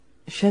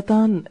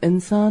शैतान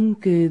इंसान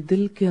के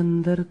दिल के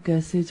अंदर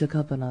कैसे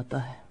जगह बनाता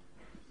है,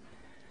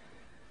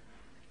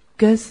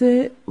 कैसे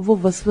वो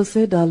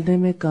वसवसे डालने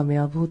में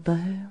कामयाब होता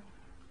है,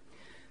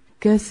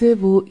 कैसे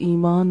वो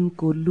ईमान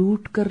को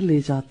लूट कर ले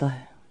जाता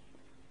है।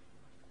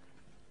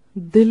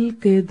 दिल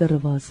के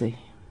दरवाजे,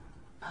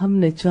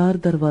 हमने 4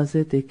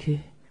 दरवाजे देखे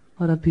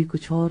और अभी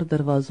कुछ और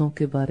दरवाजों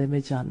के बारे में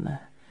जानना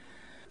है।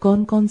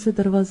 कौन कौन से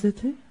दरवाजे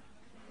थे?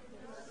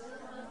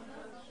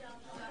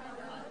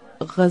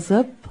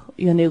 गजब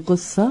यानी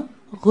गुस्सा,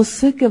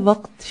 गुस्से के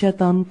वक्त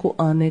शैतान को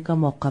आने का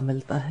मौका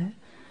मिलता है।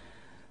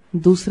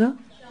 दूसरा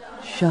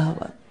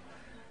शहवत,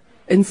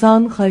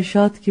 इंसान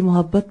ख्वाहिशात की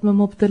मोहब्बत में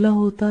मुब्तला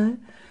होता है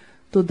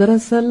तो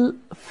दरअसल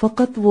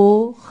फकत वो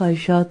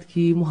ख्वाहिशात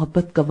की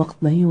मोहब्बत का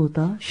वक्त नहीं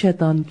होता,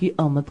 शैतान की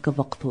आमद का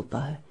वक्त होता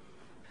है।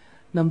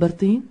 नंबर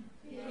 3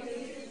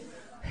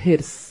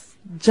 हिर्स,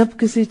 जब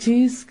किसी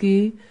चीज की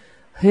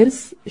हिर्स,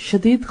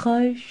 शदीद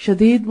ख्वाहिश,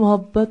 शदीद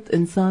मोहब्बत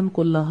इंसान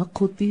को लाहक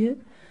होती है,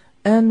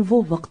 एन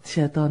वो वक्त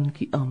शैतान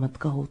की आमद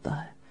का होता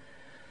है।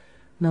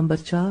 नंबर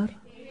 4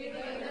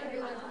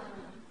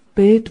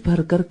 पेट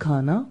भरकर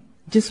खाना,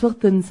 जिस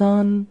वक्त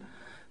इंसान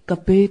का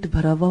पेट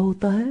भरा हुआ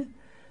होता है,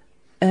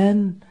 एन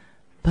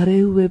भरे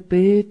हुए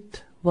पेट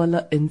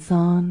वाला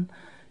इंसान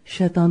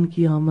शैतान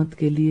की आमद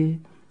के लिए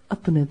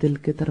अपने दिल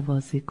के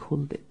दरवाजे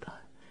खोल देता है।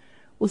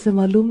 उसे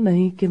मालूम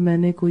नहीं कि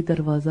मैंने कोई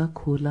दरवाजा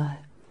खोला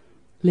है,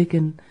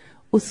 लेकिन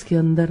उसके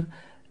अंदर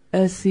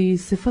ऐसी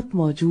सिफत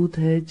मौजूद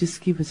है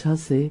जिसकी वजह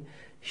से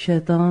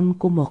शैतान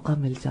को मौका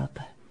मिल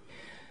जाता है।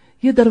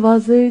 ये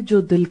दरवाजे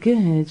जो दिल के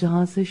हैं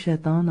जहां से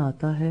शैतान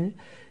आता है,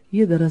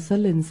 ये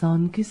दरअसल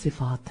इंसान की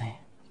सिफात हैं।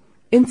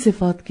 इन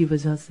सिफात की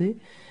वजह से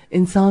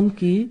इंसान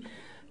की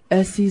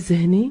ऐसी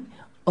ज़हनी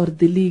और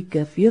दिली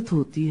कैफियत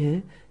होती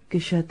है कि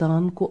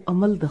शैतान को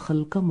अमल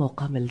दखल का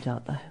मौका मिल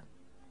जाता है।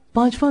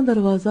 5वां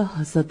दरवाजा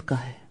हसद का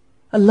है।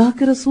 अल्लाह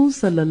के रसूल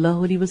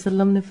सल्लल्लाहु अलैहि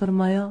वसल्लम ने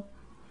फरमाया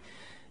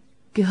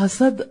कि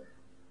हसद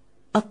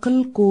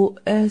अक्ल को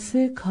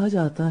ऐसे खा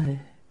जाता है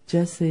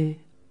जैसे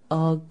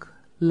आग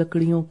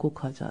लकड़ियों को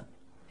खा जाती।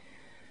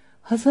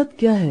 हसद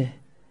क्या है?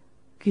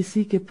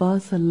 किसी के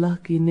पास अल्लाह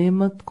की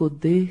नेमत को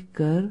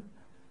देखकर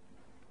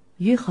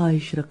ये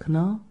ख्वाहिश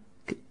रखना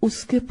कि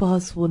उसके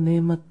पास वो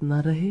नेमत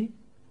न रहे,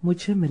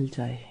 मुझे मिल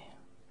जाए।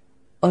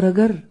 और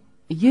अगर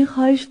ये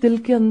ख्वाहिश दिल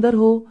के अंदर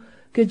हो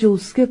कि जो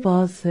उसके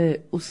पास है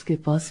उसके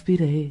पास भी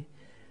रहे,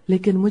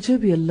 लेकिन मुझे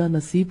भी अल्लाह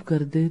नसीब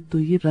कर दे, तो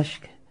ये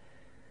रश्क है।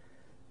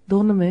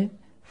 दोनों में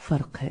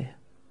फर्क है।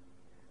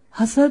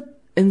 हसद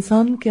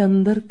इंसान के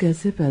अंदर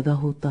कैसे पैदा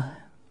होता है?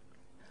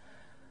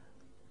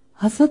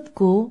 हसद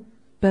को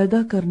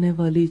पैदा करने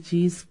वाली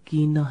चीज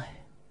कीना है।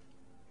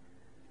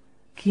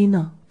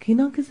 कीना,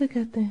 कीना किसे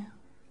कहते हैं?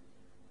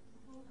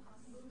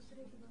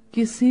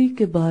 किसी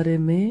के बारे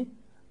में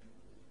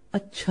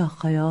अच्छा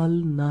ख्याल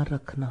ना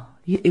रखना,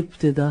 ये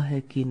इब्तिदा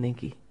है कीने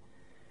की।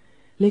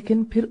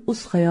 लेकिन फिर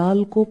उस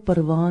ख्याल को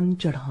परवान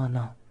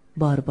चढ़ाना,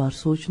 बार बार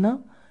सोचना,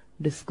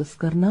 डिस्कस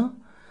करना,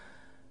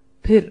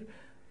 फिर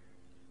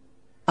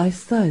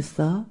आहिस्ता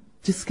आहिस्ता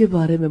जिसके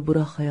बारे में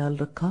बुरा ख्याल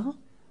रखा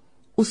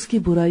उसकी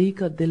बुराई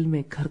का दिल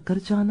में घर कर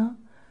जाना,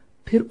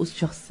 फिर उस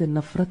शख्स से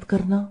नफरत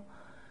करना,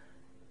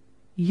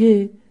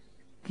 ये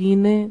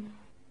कीने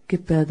के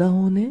पैदा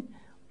होने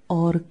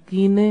और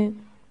कीने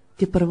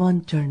के परवान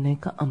चढ़ने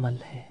का अमल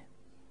है।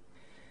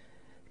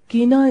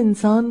 कीना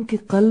इंसान के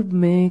कल्ब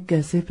में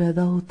कैसे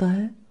पैदा होता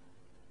है?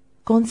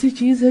 कौन सी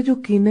चीज है जो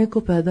कीने को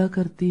पैदा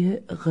करती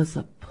है?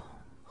 गजब,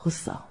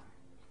 गुस्सा।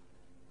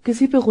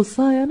 किसी पे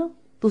गुस्सा आया ना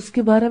तो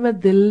उसके बारे में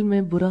दिल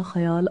में बुरा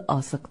ख्याल आ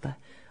सकता है।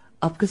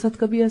 आपके साथ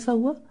कभी ऐसा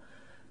हुआ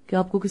कि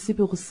आपको किसी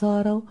पे गुस्सा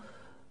आ रहा हो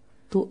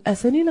तो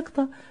ऐसे नहीं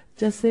लगता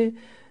जैसे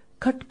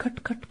खट खट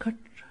खट खट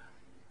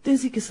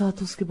तेजी के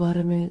साथ उसके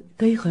बारे में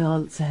कई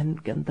ख्याल जहन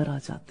के अंदर आ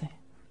जाते हैं।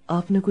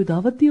 आपने कोई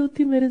दावत दी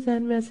होती, मेरे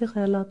जहन में ऐसे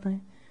ख्याल आते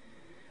हैं।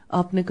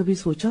 आपने कभी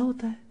सोचा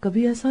होता है?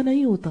 कभी ऐसा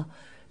नहीं होता,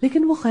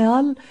 लेकिन वो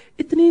ख्याल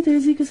इतनी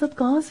तेजी के साथ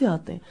कहां से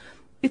आते हैं?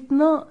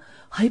 इतना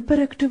हाइपर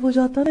एक्टिव हो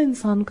जाता है ना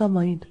इंसान का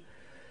माइंड।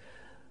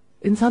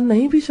 इंसान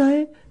नहीं भी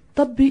चाहे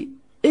तब भी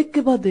एक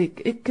के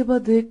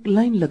बाद एक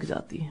लाइन लग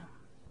जाती है,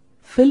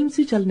 फिल्म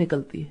सी चल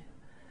निकलती है।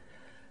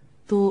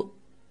 तो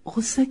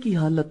गुस्से की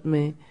हालत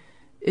में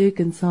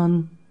एक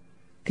इंसान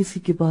किसी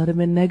के बारे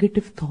में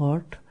नेगेटिव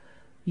थॉट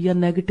या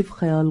नेगेटिव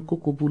ख्याल को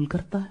कबूल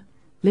करता है,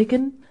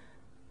 लेकिन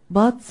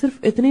बात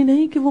सिर्फ इतनी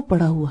नहीं कि वो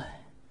पड़ा हुआ है,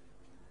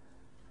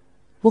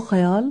 वो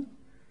ख्याल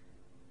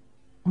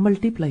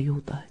मल्टीप्लाई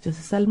होता है।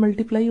 जैसे सेल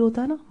मल्टीप्लाई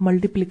होता है ना,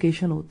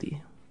 मल्टीप्लिकेशन होती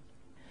है।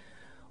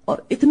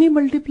 और इतनी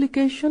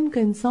मल्टीप्लिकेशन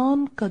का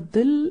इंसान का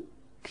दिल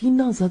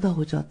कीना ज़दा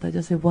हो जाता है।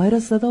 जैसे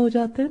वायरस ज़दा हो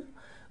जाते हैं,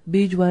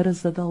 बीज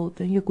वायरस ज़दा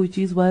होते हैं, या कोई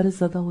चीज वायरस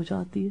ज़दा हो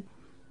जाती है,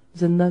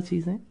 जिंदा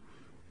चीजें,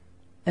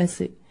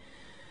 ऐसे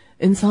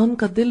इंसान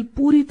का दिल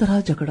पूरी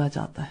तरह जकड़ा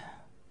जाता है।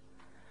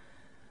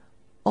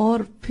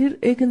 और फिर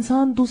एक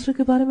इंसान दूसरे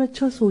के बारे में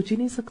अच्छा सोच ही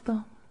नहीं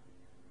सकता।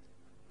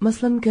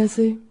 मसलन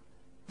कैसे?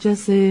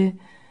 जैसे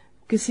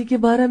किसी के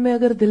बारे में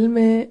अगर दिल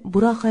में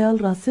बुरा ख्याल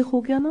रासिख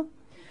हो गया ना,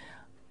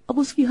 अब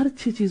उसकी हर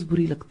अच्छी चीज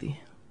बुरी लगती है,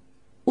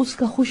 اس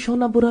کا خوش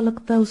ہونا برا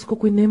لگتا ہے, اس کو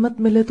کوئی نعمت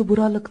ملے تو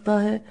برا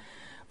لگتا ہے,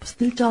 بس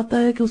دل چاہتا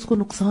ہے کہ اس کو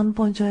نقصان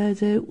پہنچایا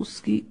جائے, اس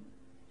کی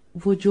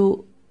وہ جو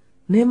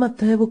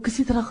نعمت ہے وہ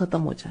کسی طرح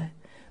ختم ہو جائے,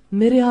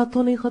 میرے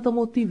ہاتھوں نہیں ختم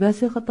ہوتی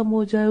ویسے ختم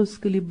ہو جائے, اس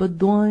کے لیے بد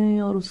دعائیں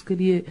اور اس کے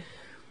لیے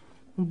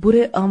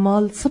برے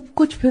اعمال سب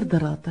کچھ پھر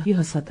دراتا ہے. یہ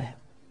حسد ہے,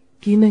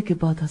 کینے کے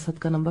بعد حسد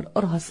کا نمبر.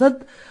 اور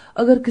حسد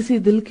اگر کسی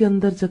دل کے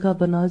اندر جگہ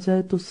بنا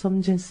جائے تو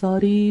سمجھیں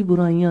ساری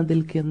برائیاں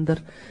دل کے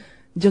اندر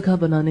جگہ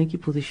بنانے کی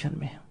پوزیشن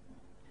میں ہے.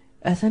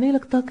 ایسا نہیں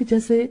لگتا کہ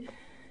جیسے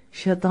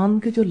شیطان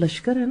کے جو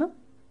لشکر ہے نا,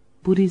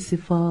 بری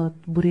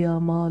صفات, برے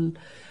اعمال,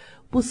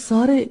 وہ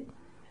سارے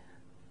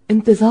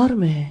انتظار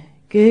میں ہے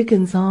کہ ایک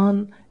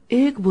انسان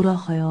ایک برا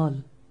خیال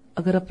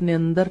اگر اپنے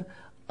اندر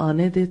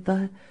آنے دیتا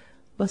ہے,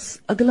 بس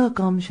اگلا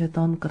کام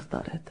شیطان کرتا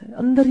رہتا ہے,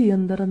 اندر ہی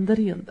اندر اندر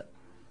ہی اندر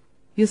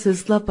یہ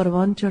سلسلہ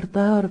پروان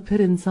چڑھتا ہے, اور پھر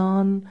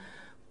انسان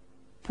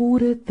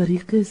پورے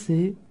طریقے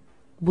سے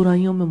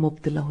برائیوں میں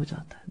مبتلا ہو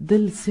جاتا ہے,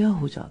 دل سیاہ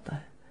ہو جاتا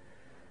ہے.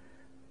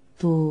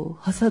 تو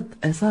حسد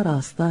ایسا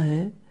راستہ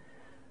ہے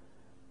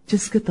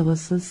جس کے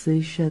توسط سے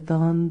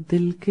شیطان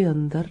دل کے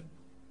اندر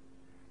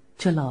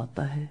چلا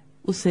آتا ہے,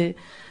 اسے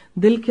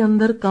دل کے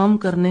اندر کام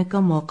کرنے کا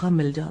موقع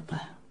مل جاتا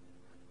ہے.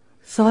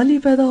 سوال یہ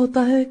پیدا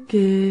ہوتا ہے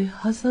کہ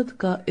حسد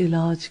کا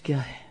علاج کیا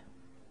ہے,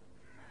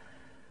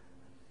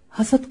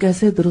 حسد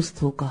کیسے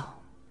درست ہوگا؟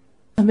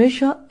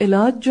 ہمیشہ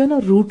علاج جو ہے نا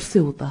روٹ سے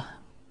ہوتا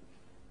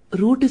ہے.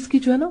 روٹ اس کی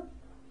جو ہے نا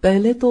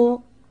پہلے تو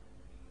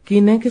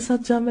کینے کے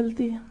ساتھ جا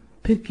ملتی ہے,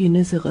 پھر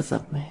کینے سے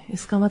غضب میں.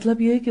 اس کا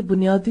مطلب یہ ہے کہ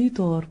بنیادی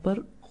طور پر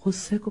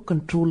غصے کو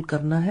کنٹرول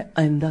کرنا ہے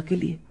آئندہ کے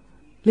لیے.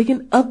 لیکن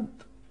اب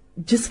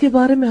جس کے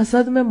بارے میں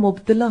حسد میں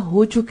مبتلا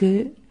ہو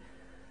چکے,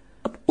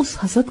 اب اس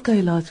حسد کا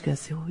علاج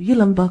کیسے ہو, یہ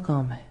لمبا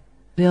کام ہے,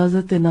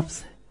 ریاضت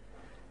نفس ہے,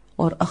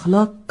 اور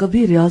اخلاق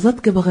کبھی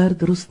ریاضت کے بغیر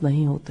درست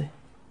نہیں ہوتے.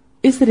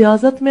 اس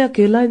ریاضت میں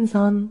اکیلا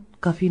انسان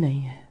کافی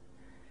نہیں ہے,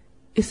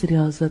 اس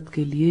ریاضت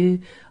کے لیے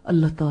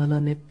اللہ تعالیٰ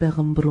نے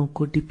پیغمبروں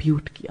کو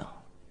ڈپیوٹ کیا.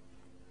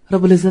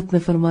 رب العزت نے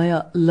فرمایا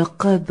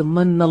لَقَدْ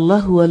مَنَّ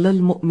اللَّهُ عَلَى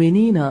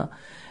الْمُؤْمِنِينَ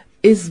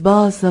إِذْ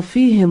بَعَثَ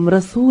فِيهِمْ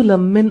رَسُولًا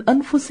مِّنْ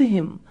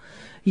أَنفُسِهِمْ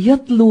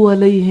يَتْلُو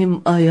عَلَيْهِمْ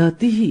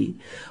آيَاتِهِ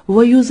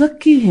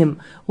وَيُزَكِّيهِمْ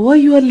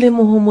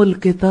وَيُعَلِّمُهُمُ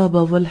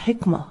الْكِتَابَ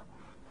وَالْحِكْمَةَ.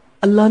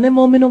 اللہ نے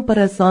مومنوں پر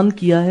احسان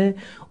کیا ہے,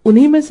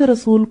 انہی میں سے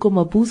رسول کو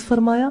مبعوث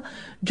فرمایا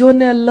جو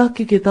انہیں اللہ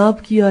کی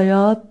کتاب کی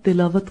آیات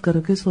تلاوت کر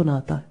کے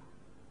سناتا ہے,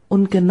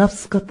 ان کے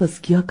نفس کا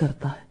تزکیہ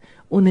کرتا ہے,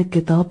 انہیں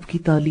کتاب کی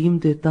تعلیم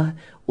دیتا ہے,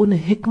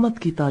 انہیں حکمت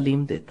کی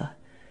تعلیم دیتا ہے,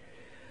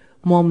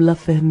 معاملہ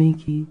فہمی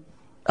کی,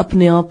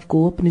 اپنے آپ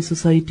کو اپنی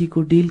سوسائٹی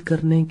کو ڈیل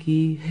کرنے کی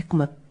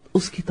حکمت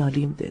اس کی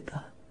تعلیم دیتا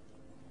ہے.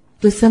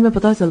 تو اس سے ہمیں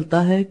پتہ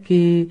چلتا ہے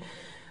کہ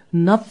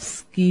نفس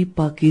کی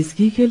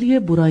پاکیزگی کے لیے,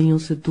 برائیوں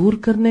سے دور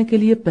کرنے کے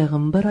لیے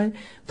پیغمبر آئے,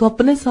 تو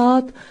اپنے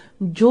ساتھ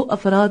جو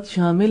افراد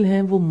شامل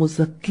ہیں وہ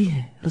مزکی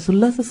ہیں. رسول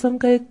اللہ صلی اللہ علیہ وسلم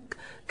کا ایک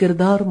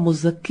کردار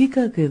مزکی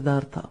کا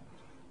کردار تھا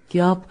کہ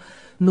آپ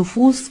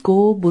نفوس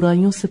کو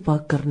برائیوں سے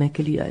پاک کرنے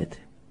کے لیے آئے تھے.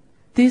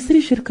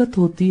 تیسری شرکت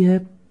ہوتی ہے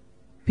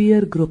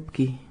پیئر گروپ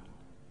کی.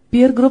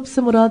 پیئر گروپ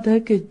سے مراد ہے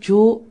کہ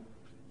جو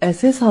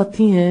ایسے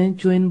ساتھی ہیں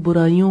جو ان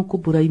برائیوں کو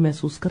برائی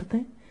محسوس کرتے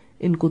ہیں,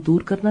 ان کو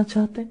دور کرنا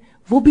چاہتے ہیں,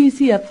 وہ بھی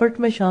اسی ایفرٹ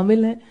میں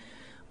شامل ہیں,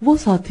 وہ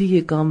ساتھی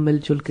یہ کام مل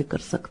جل کے کر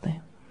سکتے ہیں.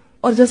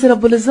 اور جیسے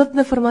رب العزت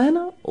نے فرمایا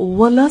نا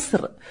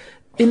وَالْعَصْرِ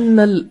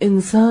إِنَّ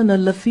الْإِنسَانَ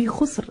لَفِي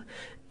خُسْرٍ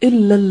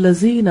إِلَّا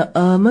الَّذِينَ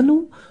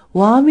آمَنُوا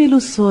وَعَمِلُوا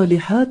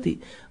الصَّالِحَاتِ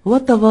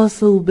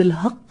وَتَوَاصَوْا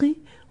بِالْحَقِّ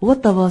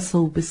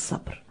وَتَوَاصَوْا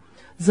بِالصَّبْرِ.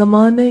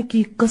 زمانے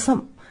کی قسم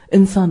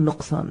انسان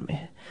نقصان میں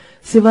ہے,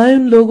 سوائے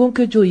ان لوگوں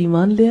کے جو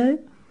ایمان لے آئے,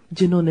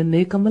 جنہوں نے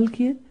نیک عمل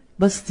کیے,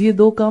 بس یہ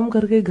 2 کام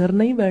کر کے گھر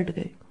نہیں بیٹھ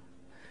گئے,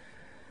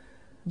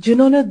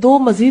 جنہوں نے 2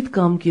 مزید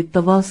کام کیے,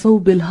 تواصو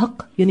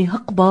بالحق یعنی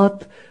حق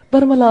بات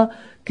برملا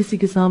کسی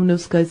کے سامنے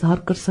اس کا اظہار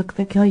کر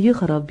سکتے ہیں کہ ہاں یہ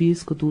خرابی ہے,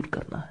 اس کو دور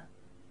کرنا ہے.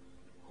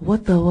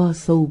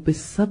 وتواصوا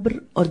بالصبر,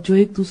 اور جو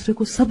ایک دوسرے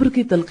کو صبر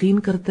کی تلقین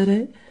کرتے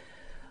رہے.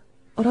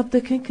 اور آپ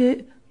دیکھیں کہ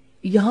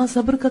یہاں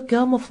صبر کا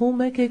کیا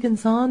مفہوم ہے کہ ایک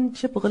انسان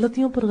جب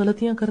غلطیوں پر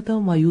غلطیاں کرتا ہے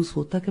وہ مایوس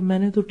ہوتا ہے کہ میں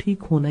نے تو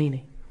ٹھیک ہونا ہی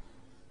نہیں,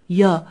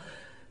 یا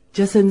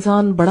جیسے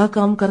انسان بڑا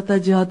کام کرتا ہے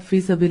جہاد فی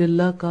سبیل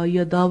اللہ کا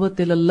یا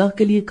دعوت اللہ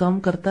کے لیے کام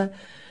کرتا ہے,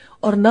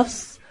 اور نفس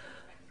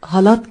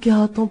حالات کے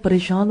ہاتھوں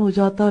پریشان ہو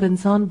جاتا ہے اور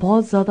انسان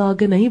بہت زیادہ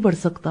آگے نہیں بڑھ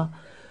سکتا,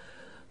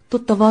 تو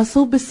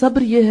تواصو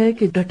بالصبر یہ ہے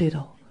کہ ڈٹے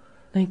رہو,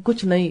 نہیں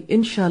کچھ نہیں,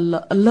 انشاءاللہ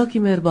اللہ کی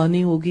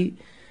مہربانی ہوگی,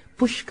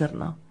 پش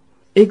کرنا,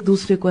 ایک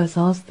دوسرے کو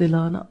احساس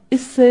دلانا,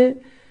 اس سے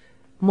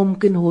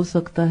ممکن ہو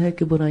سکتا ہے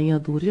کہ برائیاں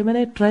دور. یہ میں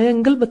نے ٹرائی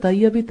اینگل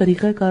بتائی, ابھی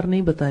طریقہ کار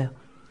نہیں بتایا.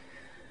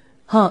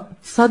 ہاں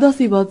سادہ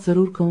سی بات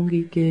ضرور کہوں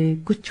گی کہ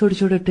کچھ چھوٹے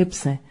چھوٹے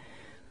ٹپس ہیں,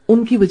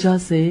 ان کی وجہ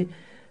سے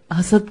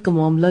حسد کا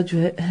معاملہ جو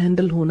ہے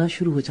ہینڈل ہونا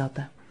شروع ہو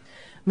جاتا ہے.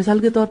 مثال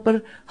کے طور پر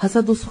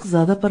حسد اس وقت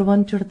زیادہ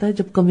پروان چڑھتا ہے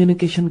جب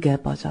کمیونیکیشن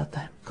گیپ آ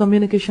جاتا ہے.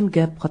 کمیونیکیشن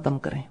گیپ ختم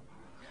کریں.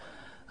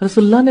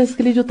 رسول اللہ نے اس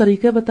کے لیے جو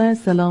طریقے بتائے,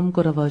 سلام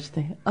کو رواج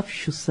دیں,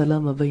 افشوا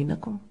السلام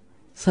بینکم,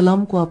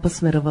 سلام کو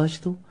آپس میں رواج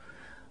دو.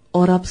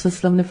 اور آپ صلی اللہ علیہ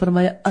وسلم نے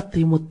فرمایا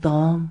اطعموا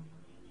الطعام,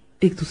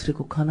 ایک دوسرے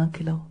کو کھانا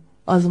کھلاؤ.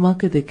 آزما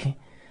کے دیکھیں,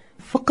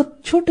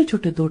 فقط چھوٹے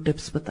چھوٹے 2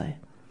 ٹپس بتائے،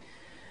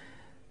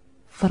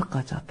 فرق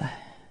آ جاتا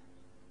ہے،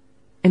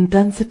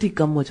 انٹینسٹی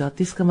کم ہو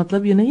جاتی. اس کا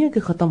مطلب یہ نہیں ہے کہ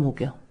ختم ہو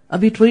گیا،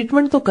 ابھی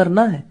ٹریٹمنٹ تو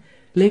کرنا ہے،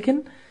 لیکن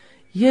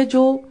یہ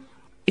جو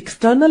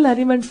ایکسٹرنل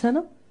ایلیمنٹس ہیں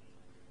نا،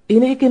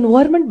 انہیں ایک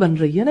انوائرمنٹ بن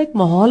رہی ہے نا، ایک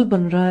ماحول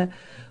بن رہا ہے،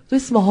 تو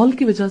اس ماحول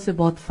کی وجہ سے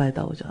بہت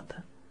فائدہ ہو جاتا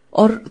ہے.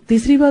 اور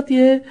تیسری بات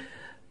یہ ہے،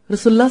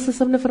 رسول اللہ صلی اللہ علیہ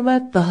وسلم نے فرمایا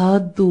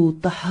تہادو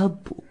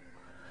تحبو،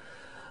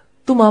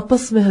 تم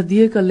آپس میں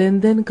ہدیے کا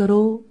لین دین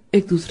کرو،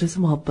 ایک دوسرے سے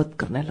محبت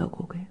کرنے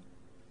لگو گے.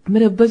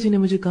 میرے ابا جی نے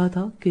مجھے کہا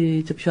تھا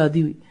کہ جب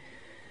شادی ہوئی،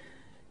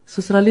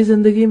 سسرالی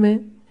زندگی میں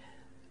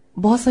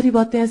بہت ساری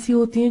باتیں ایسی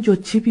ہوتی ہیں جو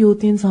اچھی بھی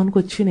ہوتی ہیں، انسان کو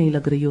اچھی نہیں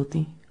لگ رہی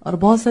ہوتی، اور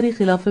بہت ساری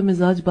خلاف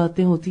مزاج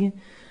باتیں ہوتی ہیں.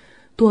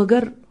 تو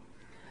اگر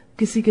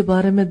کسی کے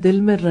بارے میں دل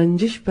میں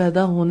رنجش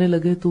پیدا ہونے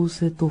لگے تو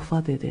اسے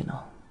تحفہ دے دینا.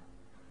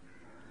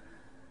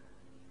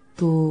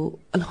 تو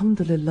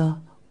الحمدللہ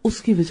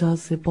اس کی وجہ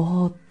سے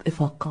بہت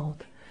افاقہ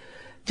ہوتا ہے.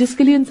 جس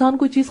کے لیے انسان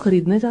کوئی چیز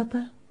خریدنے جاتا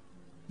ہے،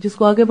 جس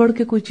کو آگے بڑھ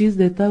کے کوئی چیز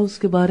دیتا ہے، اس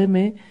کے بارے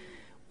میں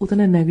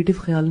اتنے نیگیٹو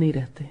خیال نہیں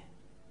رہتے.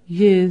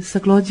 یہ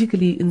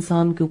سائیکولوجیکلی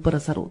انسان کے اوپر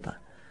اثر ہوتا ہے.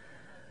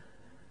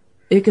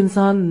 ایک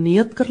انسان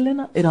نیت کر لے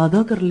نا،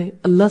 ارادہ کر لے،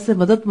 اللہ سے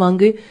مدد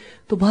مانگے،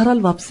 تو بہرحال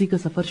واپسی کا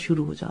سفر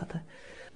شروع ہو جاتا ہے.